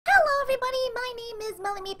my name is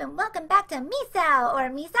Molly Meep and welcome back to Misao, or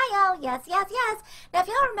Misao, yes. Now if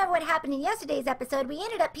y'all remember what happened in yesterday's episode, we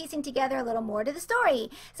ended up piecing together a little more to the story.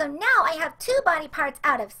 So now I have 2 body parts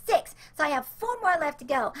out of 6, so I have 4 more left to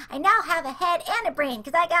go. I now have a head and a brain,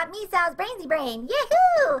 because I got Misao's brainsy brain,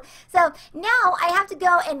 yahoo! So now I have to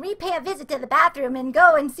go and repay a visit to the bathroom and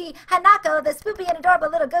go and see Hanako, the spoopy and adorable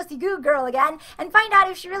little ghosty goo girl again, and find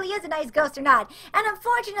out if she really is a nice ghost or not. And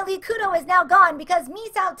unfortunately, Kudo is now gone because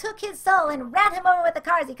Misao took his soul and ran him over with a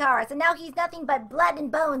carsy car, so now he's nothing but blood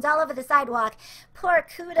and bones all over the sidewalk. Poor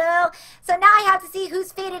Kudo. So now I have to see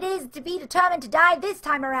whose fate it is to be determined to die this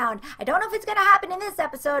time around. I don't know if it's going to happen in this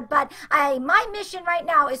episode, but my mission right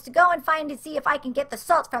now is to go and find and see if I can get the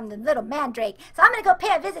salt from the little mandrake. So I'm going to go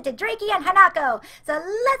pay a visit to Drakey and Hanako. So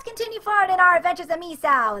let's continue forward in our adventures of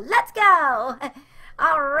Misao. Let's go!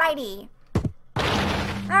 Alrighty.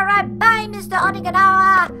 Alright, bye, Mr.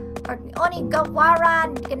 Oniganawa. Or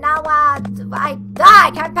Onigawara Ganawa. I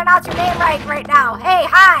can't pronounce your name right now. Hey,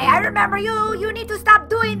 hi, I remember you. You need to stop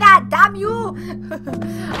doing that, damn you.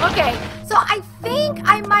 Okay, so I think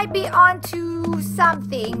I might be onto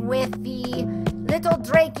something with the little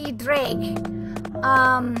Drakey Drake.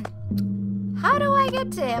 How do I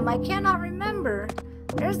get to him? I cannot remember.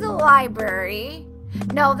 There's the library.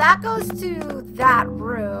 No, that goes to that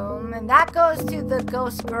room, and that goes to the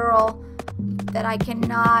ghost girl that I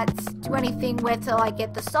cannot do anything with till I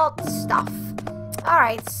get the salt stuff.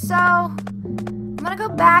 Alright, so I'm gonna go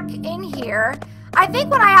back in here. I think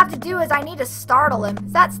what I have to do is I need to startle him.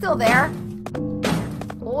 Is that still there?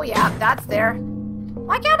 Oh yeah, that's there.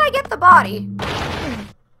 Why can't I get the body?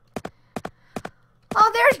 Oh,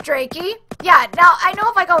 there's Drakey. Yeah, now I know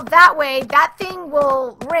if I go that way, that thing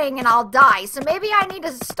will ring and I'll die. So maybe I need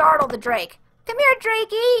to startle the Drake. Come here,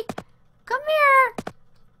 Drakey. Come here.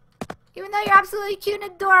 Even though you're absolutely cute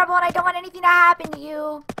and adorable and I don't want anything to happen to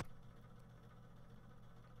you.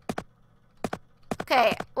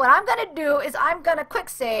 Okay, what I'm gonna do is I'm gonna quick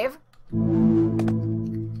save.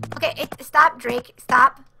 Okay, stop, Drake.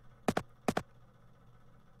 Stop.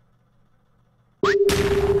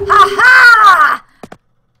 Ha-ha!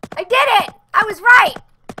 I did it! I was right!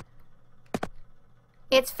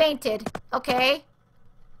 It's fainted. Okay.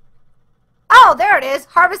 Oh, there it is.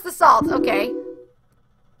 Harvest the salt. Okay.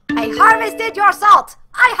 I harvested your salt!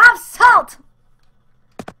 I have salt!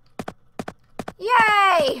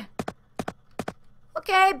 Yay!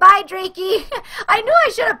 Okay, bye, Drakey. I knew I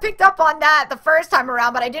should have picked up on that the first time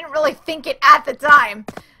around, but I didn't really think it at the time.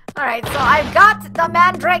 Alright, so I've got the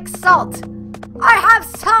mandrake salt. I have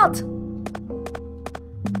salt!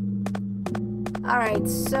 Alright,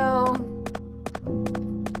 so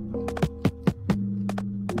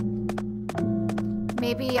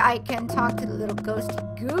maybe I can talk to the little ghosty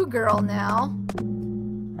goo girl now.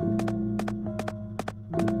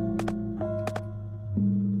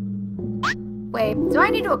 Wait, do I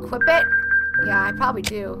need to equip it? Yeah, I probably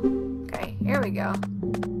do. Okay, here we go.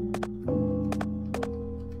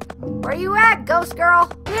 Where you at, ghost girl?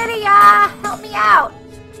 Lydia, help me out.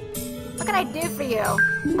 What can I do for you?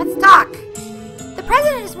 Let's talk. The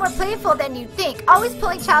president is more playful than you'd think, always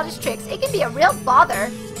pulling childish tricks. It can be a real bother.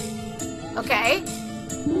 Okay.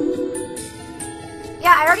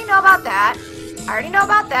 Yeah, I already know about that.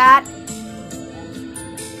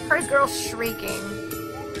 Heard girls shrieking.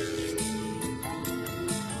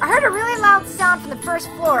 I heard a really loud sound from the first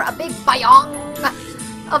floor, a big bayong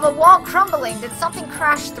of a wall crumbling. Did something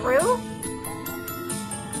crash through?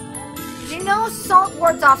 Did you know salt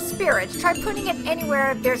wards off spirits? Try putting it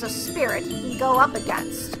anywhere there's a spirit you can go up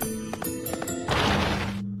against.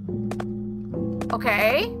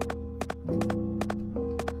 Okay.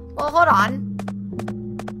 Well, hold on.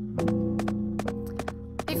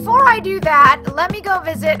 Before I do that, let me go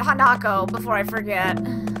visit Hanako before I forget.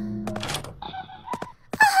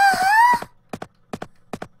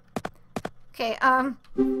 Okay,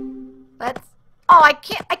 let's... Oh, I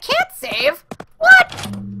can't save! What?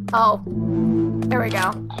 Oh, there we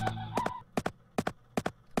go.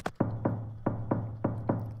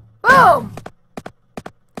 Boom!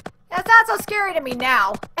 That's not so scary to me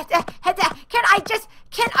now.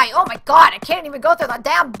 Oh my god, I can't even go through the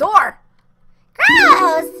damn door!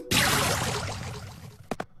 Gross!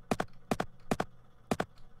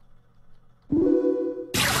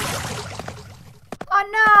 Oh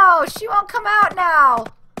no, she won't come out now.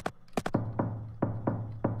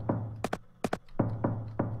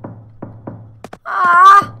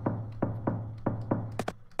 Ah!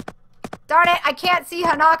 Darn it, I can't see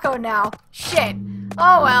Hanako now. Shit.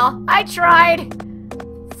 Oh well, I tried.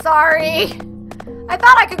 Sorry. I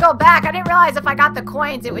thought I could go back. I didn't realize if I got the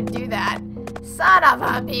coins it would do that. Son of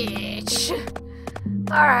a bitch.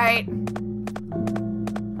 Alright.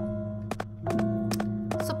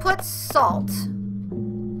 put salt.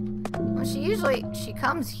 Well, she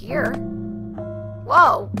comes here.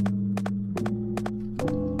 Whoa.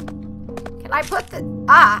 Can I put the...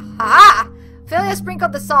 Ah, ha-ha! Philia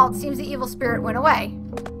sprinkled the salt. Seems the evil spirit went away.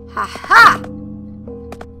 Ha-ha!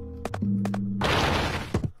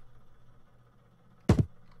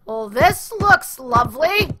 Well, this looks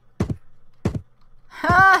lovely.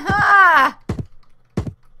 Ha-ha!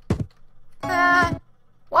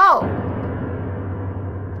 Whoa.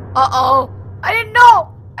 Uh-oh. I didn't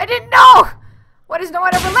know! I didn't know! Why does no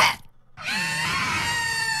one ever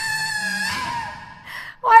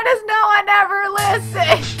Why does no one ever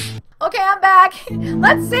listen? Okay, I'm back.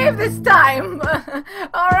 Let's save this time.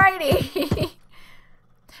 Alrighty.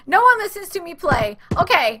 No one listens to me play.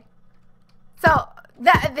 Okay. So,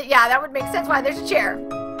 yeah, that would make sense why there's a chair.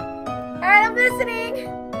 Alright, I'm listening.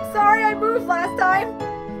 Sorry I moved last time.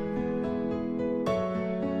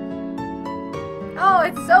 Oh,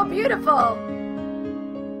 it's so beautiful.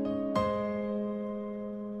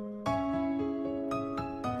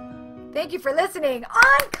 Thank you for listening.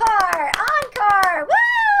 Encore! Encore!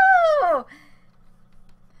 Woo!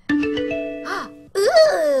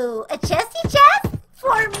 Ooh, a chesty chest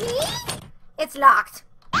for me? It's locked.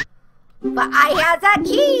 But I has a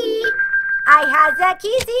key. I has a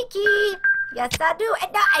key. Yes, I do.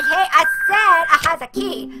 And no, hey, I said I has a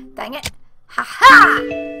key. Dang it. Ha-ha!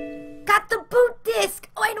 Got the boot disc.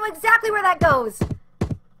 Oh, I know exactly where that goes.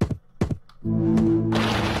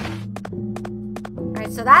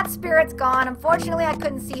 Alright, so that spirit's gone. Unfortunately, I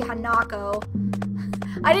couldn't see Hanako.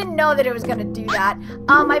 I didn't know that it was gonna do that.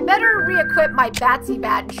 I better re-equip my Batsy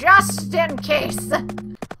Bat just in case.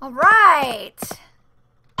 Alright.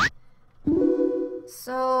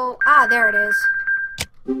 So, there it is.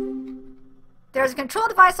 There's a control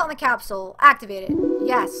device on the capsule. Activate it.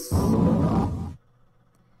 Yes.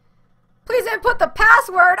 Please input the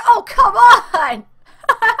password. Oh, come on.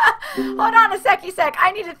 Hold on a sec.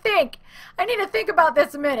 I need to think. I need to think about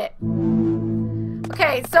this a minute.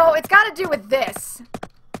 Okay, so it's got to do with this.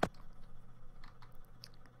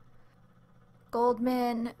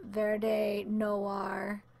 Goldman, Verde,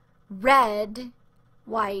 Noir, red,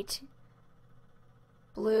 white,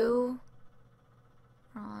 blue,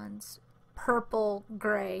 bronze, purple,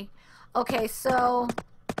 gray. Okay, so...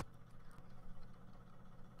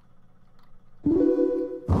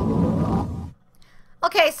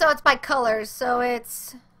 Okay, so it's by colors. So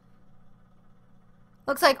it's...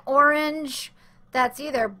 Looks like orange. That's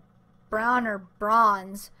either brown or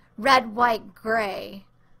bronze. Red, white, gray.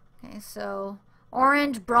 Okay, so...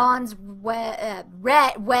 Orange, bronze, red,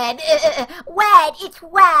 it's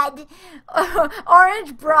red.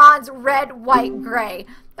 Orange, bronze, red, white, gray.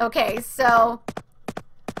 Okay, so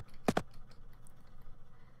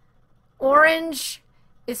orange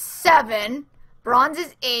is 7, bronze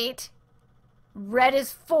is 8, red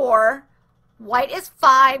is 4, white is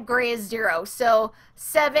 5, gray is 0. So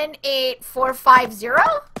 7, 8, 4, 5, 0.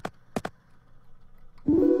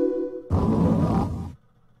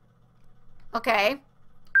 Okay.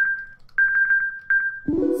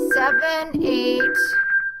 7, 8,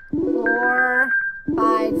 4,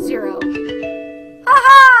 5, 0.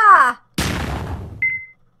 Ha-ha!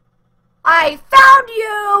 I found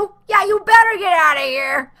you! Yeah, you better get out of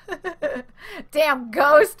here! Damn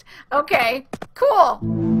ghost. Okay, cool.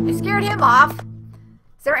 I scared him off.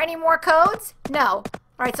 Is there any more codes? No.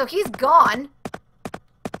 Alright, so he's gone.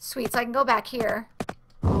 Sweet, so I can go back here.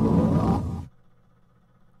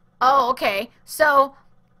 Oh, okay. So,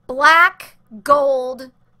 black,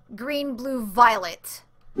 gold, green, blue, violet.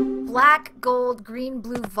 Black, gold, green,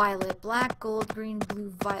 blue, violet. Black, gold, green,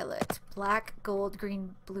 blue, violet. Black, gold,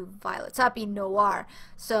 green, blue, violet. So that'd be noir.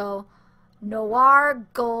 So, noir,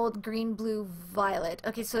 gold, green, blue, violet.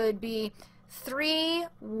 Okay, so it'd be 3,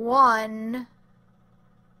 1.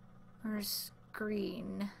 Where's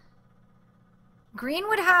green? Green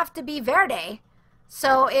would have to be verde.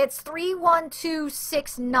 So it's 3, 1, 2,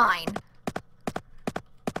 6, 9.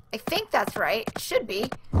 I think that's right. It should be.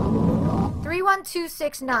 3, 1, 2,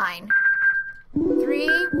 6, 9.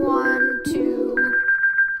 3, 1, 2,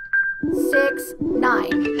 6,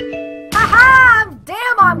 9. Haha!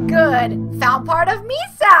 Damn, I'm good. Found part of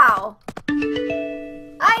Misao.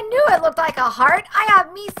 I knew it looked like a heart. I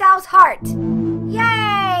have Misao's heart.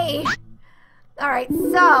 Yay! Alright,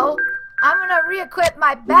 so I'm gonna re-equip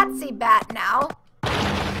my Batsy Bat now.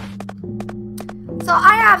 So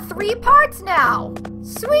I have 3 parts now.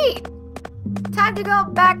 Sweet. Time to go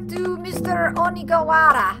back to Mr.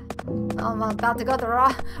 Onigawara. I'm about to go the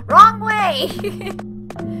wrong way.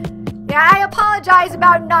 Yeah, I apologize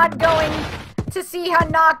about not going to see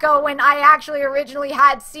Hanako when I actually originally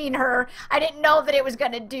had seen her. I didn't know that it was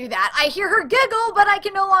going to do that. I hear her giggle, but I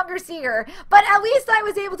can no longer see her. But at least I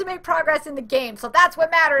was able to make progress in the game, so that's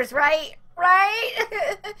what matters, right?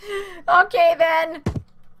 Right? Okay, then.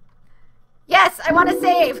 Yes, I want to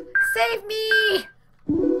save. Save me!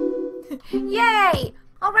 Yay!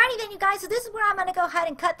 Alrighty then, you guys, so this is where I'm going to go ahead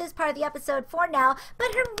and cut this part of the episode for now.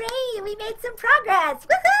 But hooray, we made some progress!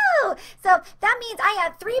 Woohoo! So that means I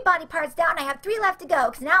have 3 body parts down. I have 3 left to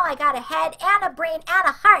go, because now I got a head and a brain and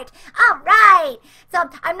a heart. Alright!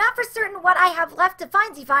 So I'm not for certain what I have left to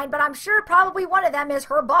find, but I'm sure probably one of them is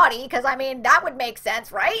her body, because, I mean, that would make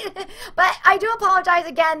sense, right? But I do apologize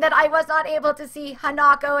again that I was not able to see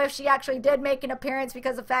Hanako if she actually did make an appearance,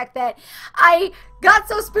 because of the fact that I got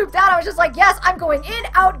so spooked out. I was just like, yes, I'm going in,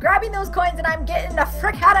 out, grabbing those coins, and I'm getting the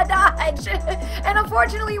frick out of Dodge. And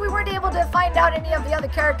unfortunately, we weren't able to find out any of the other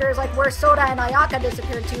characters, like where Soda and Ayaka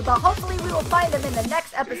disappeared to, but hopefully we will find them in the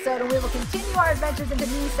next episode, and we will continue our adventures into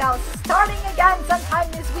Misao, starting again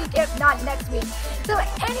sometime this week, if not next week. So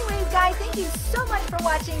anyways, guys, thank you so much for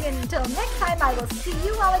watching, and until next time, I will see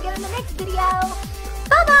you all again in the next video.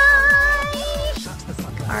 Bye-bye!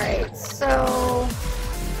 Alright, so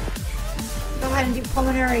go ahead and do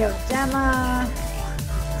pulmonary edema.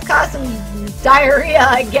 Cause some diarrhea,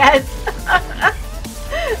 I guess.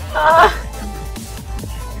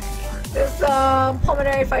 This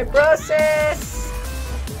pulmonary fibrosis.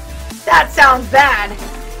 That sounds bad.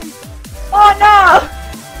 Oh no!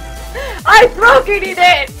 I've broken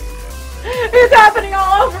it! It's happening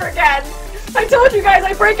all over again! I told you guys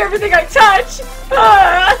I break everything I touch!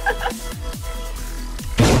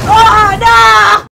 Oh no!